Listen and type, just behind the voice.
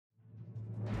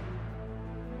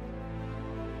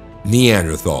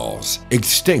Neanderthals,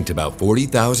 extinct about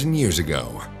 40,000 years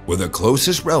ago, were the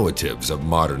closest relatives of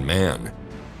modern man.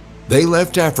 They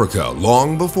left Africa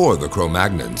long before the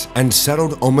Cro-Magnons and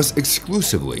settled almost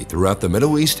exclusively throughout the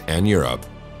Middle East and Europe.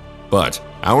 But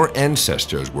our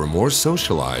ancestors were more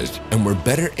socialized and were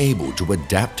better able to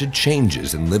adapt to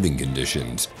changes in living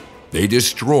conditions. They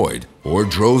destroyed or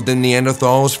drove the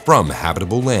Neanderthals from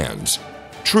habitable lands.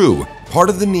 True, part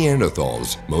of the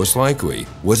Neanderthals, most likely,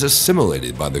 was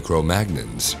assimilated by the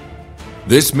Cro-Magnons.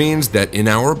 This means that in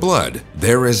our blood,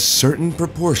 there is certain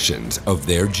proportions of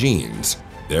their genes.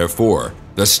 Therefore,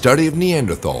 the study of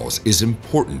Neanderthals is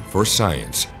important for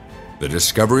science. The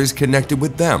discoveries connected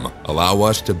with them allow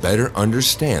us to better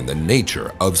understand the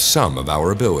nature of some of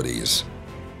our abilities.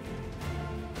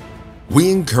 We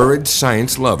encourage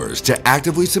science lovers to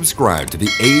actively subscribe to the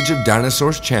Age of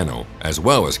Dinosaurs channel, as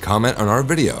well as comment on our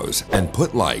videos and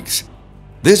put likes.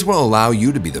 This will allow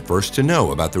you to be the first to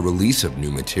know about the release of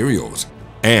new materials,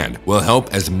 and will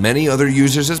help as many other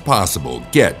users as possible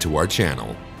get to our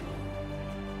channel.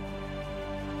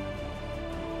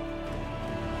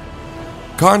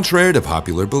 Contrary to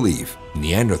popular belief,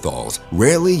 Neanderthals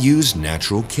rarely used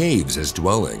natural caves as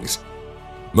dwellings.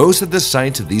 Most of the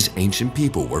sites of these ancient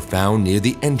people were found near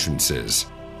the entrances.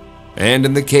 And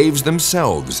in the caves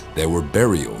themselves, there were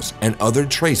burials and other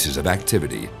traces of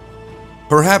activity.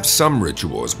 Perhaps some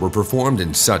rituals were performed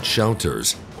in such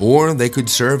shelters, or they could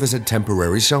serve as a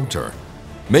temporary shelter.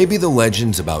 Maybe the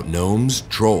legends about gnomes,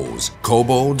 trolls,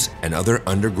 kobolds, and other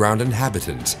underground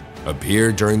inhabitants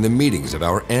appeared during the meetings of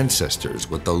our ancestors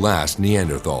with the last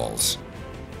Neanderthals.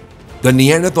 The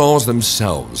Neanderthals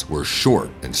themselves were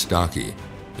short and stocky.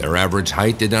 Their average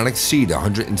height did not exceed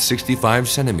 165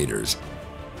 centimeters.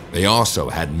 They also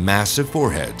had massive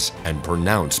foreheads and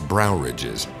pronounced brow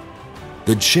ridges.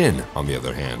 The chin, on the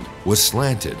other hand, was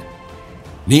slanted.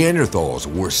 Neanderthals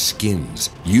wore skins,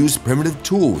 used primitive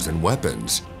tools and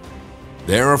weapons.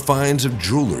 There are finds of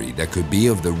jewelry that could be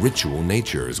of the ritual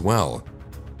nature as well.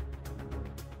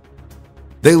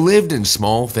 They lived in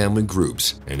small family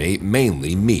groups and ate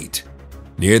mainly meat.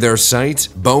 Near their sites,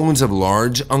 bones of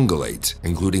large ungulates,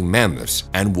 including mammoths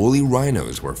and woolly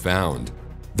rhinos, were found.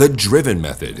 The driven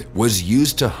method was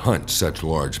used to hunt such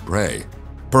large prey.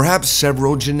 Perhaps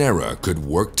several genera could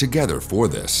work together for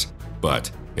this,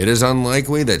 but it is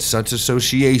unlikely that such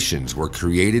associations were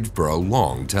created for a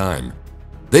long time.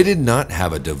 They did not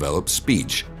have a developed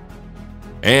speech.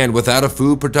 And without a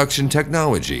food production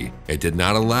technology, it did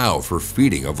not allow for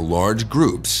feeding of large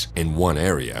groups in one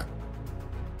area.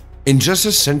 In just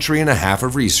a century and a half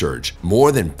of research,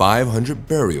 more than 500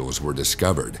 burials were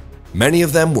discovered. Many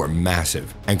of them were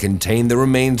massive and contained the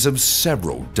remains of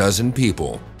several dozen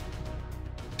people.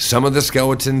 Some of the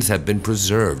skeletons have been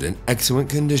preserved in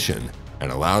excellent condition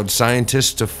and allowed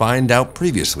scientists to find out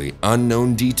previously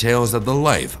unknown details of the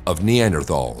life of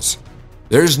Neanderthals.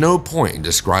 There is no point in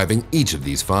describing each of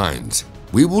these finds.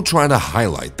 We will try to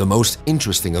highlight the most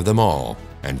interesting of them all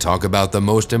and talk about the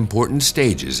most important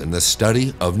stages in the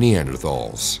study of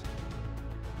Neanderthals.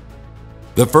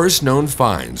 The first known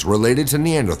finds related to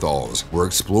Neanderthals were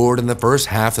explored in the first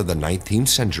half of the 19th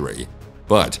century,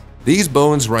 but these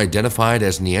bones were identified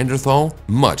as Neanderthal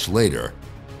much later.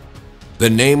 The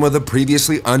name of the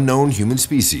previously unknown human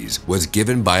species was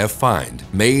given by a find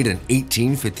made in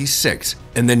 1856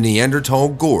 in the Neanderthal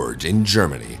Gorge in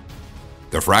Germany.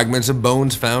 The fragments of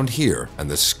bones found here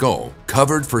and the skull,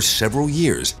 covered for several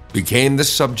years, became the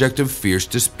subject of fierce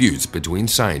disputes between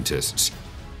scientists.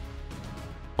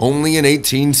 Only in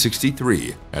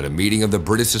 1863, at a meeting of the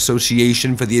British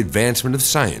Association for the Advancement of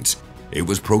Science, it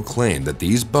was proclaimed that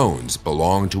these bones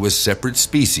belonged to a separate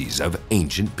species of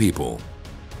ancient people.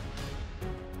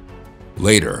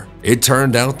 Later, it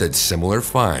turned out that similar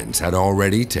finds had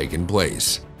already taken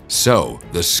place. So,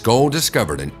 the skull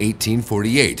discovered in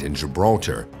 1848 in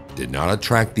Gibraltar did not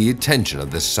attract the attention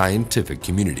of the scientific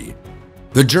community.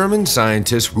 The German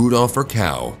scientist Rudolf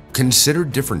Virchow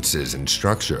considered differences in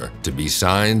structure to be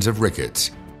signs of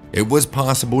rickets. It was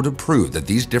possible to prove that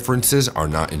these differences are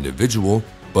not individual,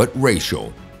 but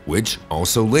racial, which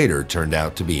also later turned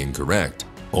out to be incorrect.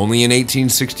 Only in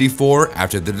 1864,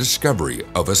 after the discovery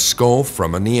of a skull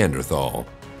from a Neanderthal.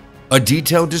 A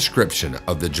detailed description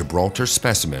of the Gibraltar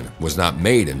specimen was not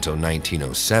made until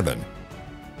 1907.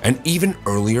 An even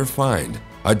earlier find,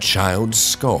 a child's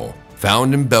skull,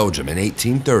 found in Belgium in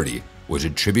 1830, was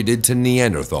attributed to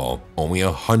Neanderthal only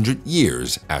 100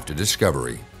 years after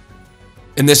discovery.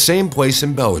 In the same place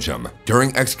in Belgium,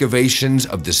 during excavations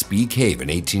of the Spee Cave in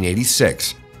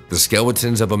 1886, the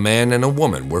skeletons of a man and a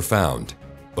woman were found.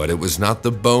 But it was not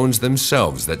the bones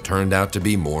themselves that turned out to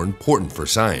be more important for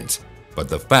science, but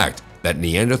the fact that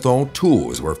Neanderthal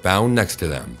tools were found next to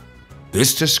them.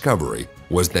 This discovery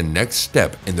was the next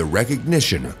step in the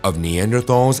recognition of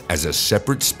Neanderthals as a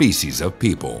separate species of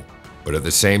people. But at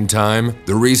the same time,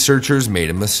 the researchers made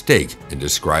a mistake in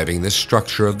describing the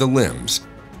structure of the limbs.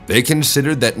 They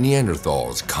considered that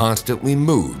Neanderthals constantly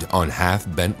moved on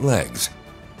half-bent legs.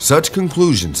 Such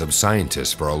conclusions of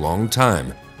scientists for a long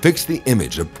time fixed the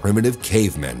image of primitive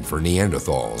cavemen for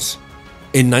Neanderthals.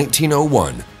 In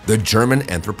 1901, the German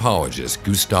anthropologist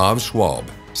Gustav Schwab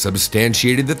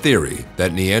substantiated the theory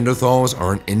that Neanderthals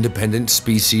are an independent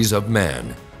species of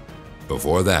man.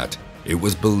 Before that, it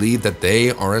was believed that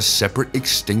they are a separate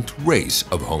extinct race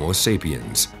of Homo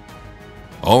sapiens.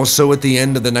 Also at the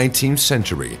end of the 19th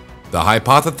century, the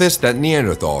hypothesis that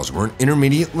Neanderthals were an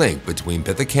intermediate link between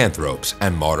Pithecanthropes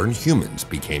and modern humans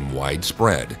became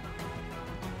widespread.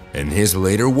 In his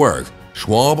later work,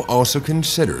 Schwab also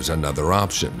considers another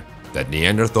option, that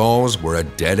Neanderthals were a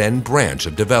dead-end branch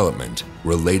of development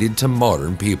related to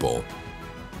modern people.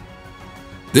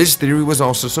 This theory was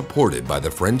also supported by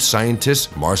the French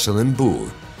scientist Marcelin Boule.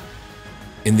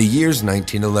 In the years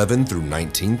 1911 through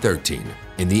 1913,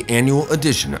 in the annual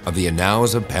edition of the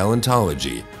Annals of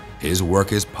Paleontology, his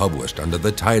work is published under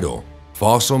the title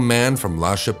Fossil Man from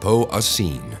La Chapelle à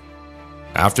Seine.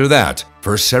 After that,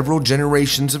 for several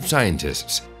generations of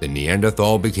scientists, the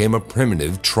Neanderthal became a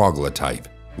primitive troglodyte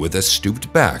with a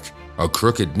stooped back, a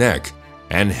crooked neck,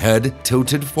 and head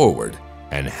tilted forward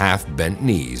and half-bent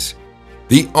knees.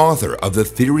 The author of the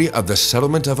theory of the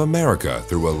settlement of America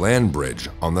through a land bridge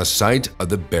on the site of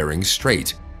the Bering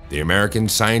Strait, the American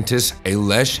scientist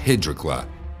Alesh Hydrikla,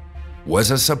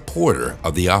 was a supporter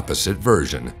of the opposite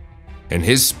version. In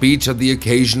his speech of the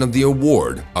occasion of the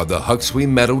award of the Huxley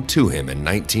Medal to him in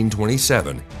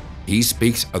 1927, he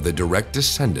speaks of the direct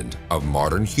descendant of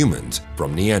modern humans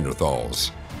from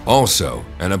Neanderthals. Also,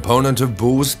 an opponent of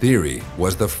Boule's theory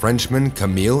was the Frenchman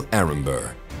Camille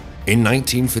Arambert. In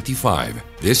 1955,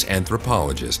 this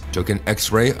anthropologist took an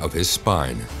X-ray of his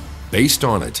spine. Based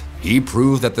on it, he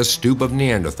proved that the stoop of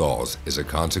Neanderthals is a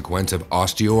consequence of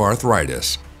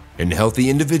osteoarthritis. In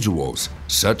healthy individuals,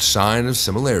 such signs of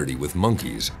similarity with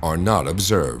monkeys are not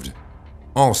observed.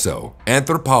 Also,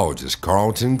 anthropologist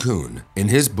Carlton Kuhn, in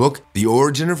his book The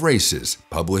Origin of Races,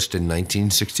 published in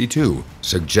 1962,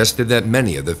 suggested that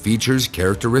many of the features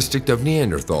characteristic of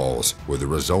Neanderthals were the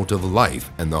result of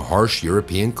life in the harsh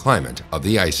European climate of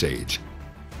the Ice Age.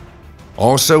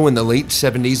 Also, in the late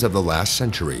 70s of the last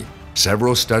century,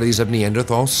 several studies of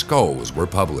Neanderthal skulls were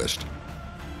published.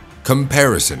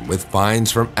 Comparison with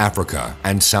finds from Africa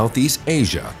and Southeast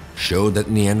Asia showed that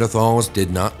Neanderthals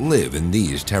did not live in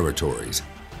these territories,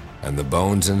 and the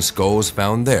bones and skulls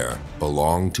found there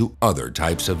belonged to other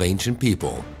types of ancient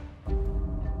people.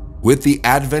 With the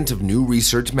advent of new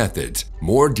research methods,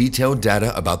 more detailed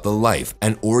data about the life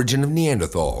and origin of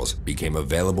Neanderthals became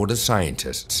available to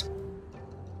scientists.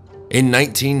 In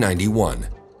 1991,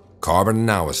 carbon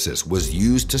analysis was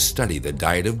used to study the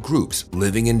diet of groups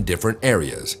living in different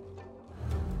areas.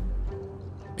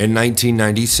 In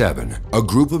 1997, a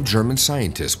group of German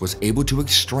scientists was able to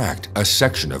extract a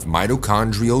section of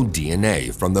mitochondrial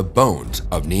DNA from the bones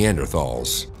of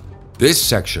Neanderthals. This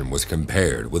section was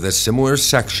compared with a similar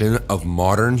section of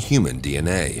modern human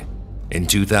DNA. In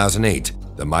 2008,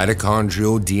 the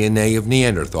mitochondrial DNA of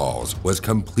Neanderthals was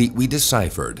completely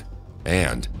deciphered,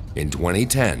 and in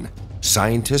 2010,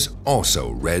 scientists also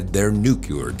read their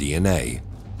nuclear DNA.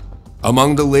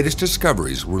 Among the latest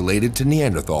discoveries related to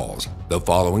Neanderthals, the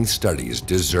following studies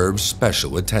deserve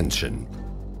special attention.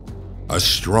 A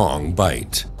strong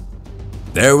bite.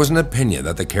 There was an opinion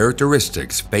that the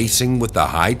characteristics facing with the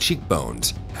high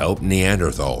cheekbones helped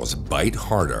Neanderthals bite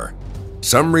harder.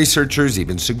 Some researchers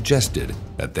even suggested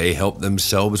that they helped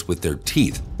themselves with their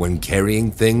teeth when carrying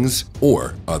things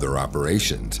or other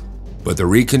operations. But the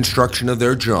reconstruction of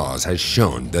their jaws has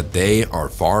shown that they are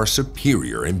far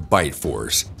superior in bite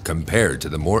force compared to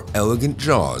the more elegant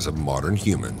jaws of modern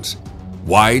humans.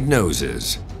 Wide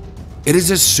noses. It is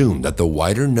assumed that the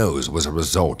wider nose was a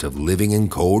result of living in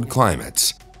cold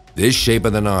climates. This shape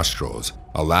of the nostrils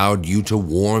allowed you to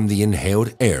warm the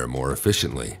inhaled air more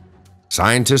efficiently.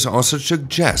 Scientists also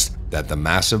suggest that the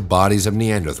massive bodies of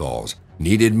Neanderthals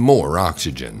needed more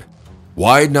oxygen.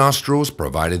 Wide nostrils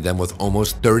provided them with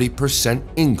almost 30%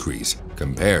 increase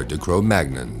compared to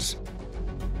Cro-Magnons.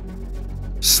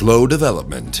 Slow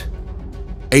development.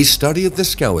 A study of the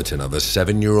skeleton of a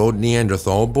 7-year-old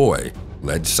Neanderthal boy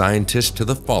led scientists to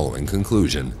the following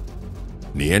conclusion.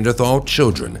 Neanderthal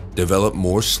children develop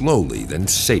more slowly than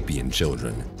sapien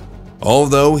children.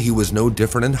 Although he was no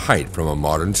different in height from a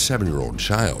modern 7-year-old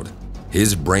child,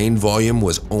 his brain volume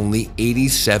was only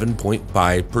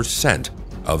 87.5%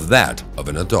 of that of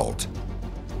an adult.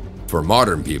 For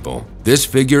modern people, this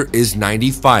figure is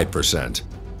 95%.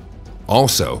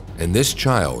 Also, in this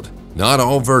child, not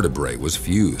all vertebrae was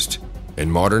fused.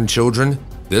 In modern children,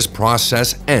 this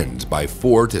process ends by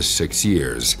 4 to 6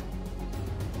 years.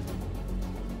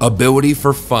 Ability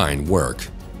for fine work.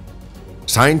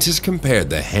 Scientists compared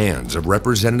the hands of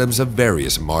representatives of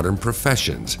various modern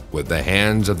professions with the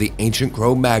hands of the ancient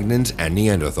Cro-Magnons and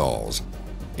Neanderthals.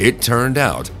 It turned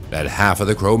out that half of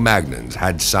the Cro-Magnons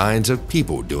had signs of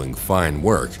people doing fine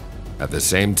work. At the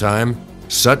same time,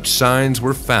 such signs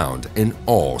were found in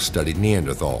all studied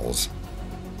Neanderthals.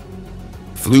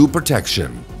 Flu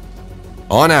protection.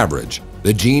 On average,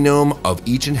 the genome of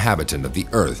each inhabitant of the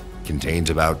Earth contains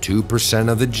about 2%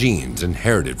 of the genes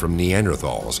inherited from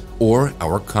Neanderthals, or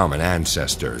our common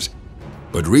ancestors.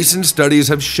 But recent studies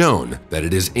have shown that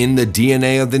it is in the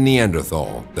DNA of the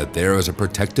Neanderthal that there is a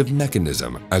protective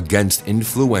mechanism against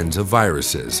influenza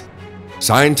viruses.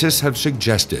 Scientists have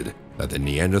suggested that the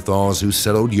Neanderthals who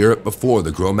settled Europe before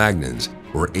the Cro-Magnons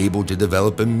were able to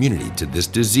develop immunity to this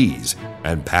disease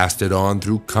and passed it on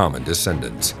through common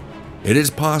descendants. It is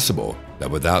possible that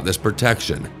without this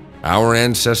protection, our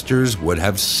ancestors would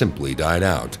have simply died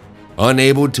out,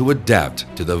 unable to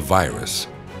adapt to the virus.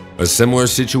 A similar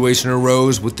situation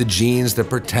arose with the genes that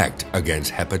protect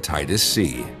against hepatitis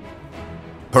C.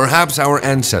 Perhaps our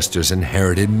ancestors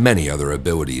inherited many other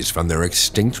abilities from their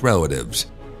extinct relatives,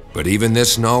 but even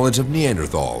this knowledge of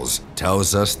Neanderthals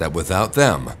tells us that without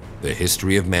them, the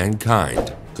history of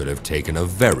mankind could have taken a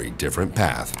very different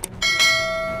path.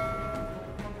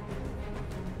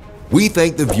 We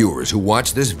thank the viewers who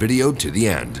watched this video to the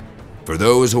end. For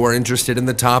those who are interested in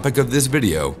the topic of this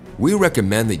video, we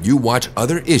recommend that you watch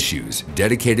other issues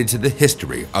dedicated to the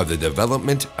history of the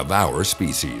development of our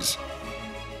species.